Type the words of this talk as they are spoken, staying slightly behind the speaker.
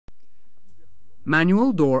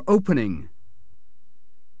Manual door opening.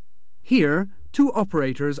 Here, two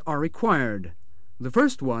operators are required. The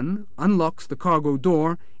first one unlocks the cargo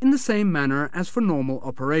door in the same manner as for normal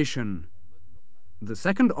operation. The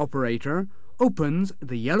second operator opens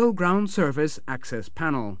the yellow ground surface access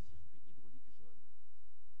panel.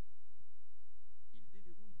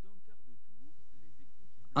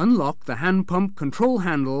 Unlock the hand pump control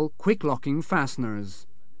handle quick locking fasteners.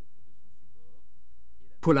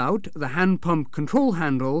 Pull out the hand pump control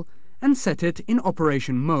handle and set it in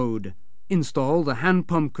operation mode. Install the hand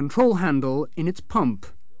pump control handle in its pump.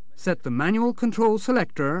 Set the manual control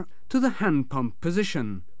selector to the hand pump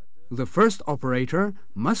position. The first operator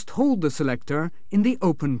must hold the selector in the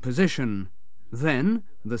open position. Then,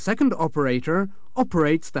 the second operator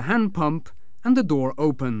operates the hand pump and the door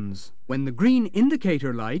opens. When the green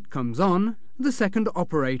indicator light comes on, the second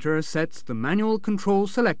operator sets the manual control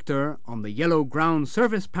selector on the yellow ground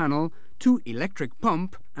surface panel to electric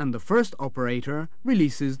pump, and the first operator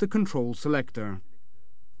releases the control selector.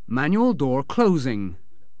 Manual door closing.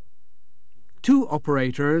 Two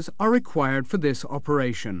operators are required for this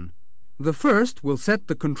operation. The first will set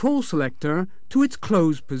the control selector to its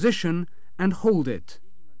closed position and hold it.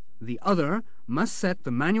 The other must set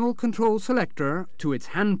the manual control selector to its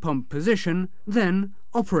hand pump position, then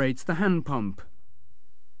operates the hand pump.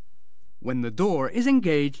 When the door is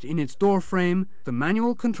engaged in its door frame, the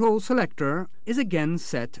manual control selector is again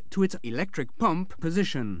set to its electric pump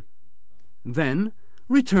position. Then,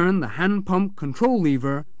 return the hand pump control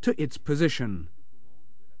lever to its position.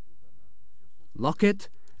 Lock it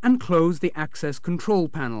and close the access control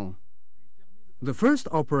panel. The first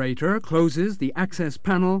operator closes the access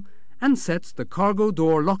panel and sets the cargo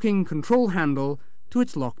door locking control handle to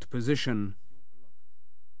its locked position.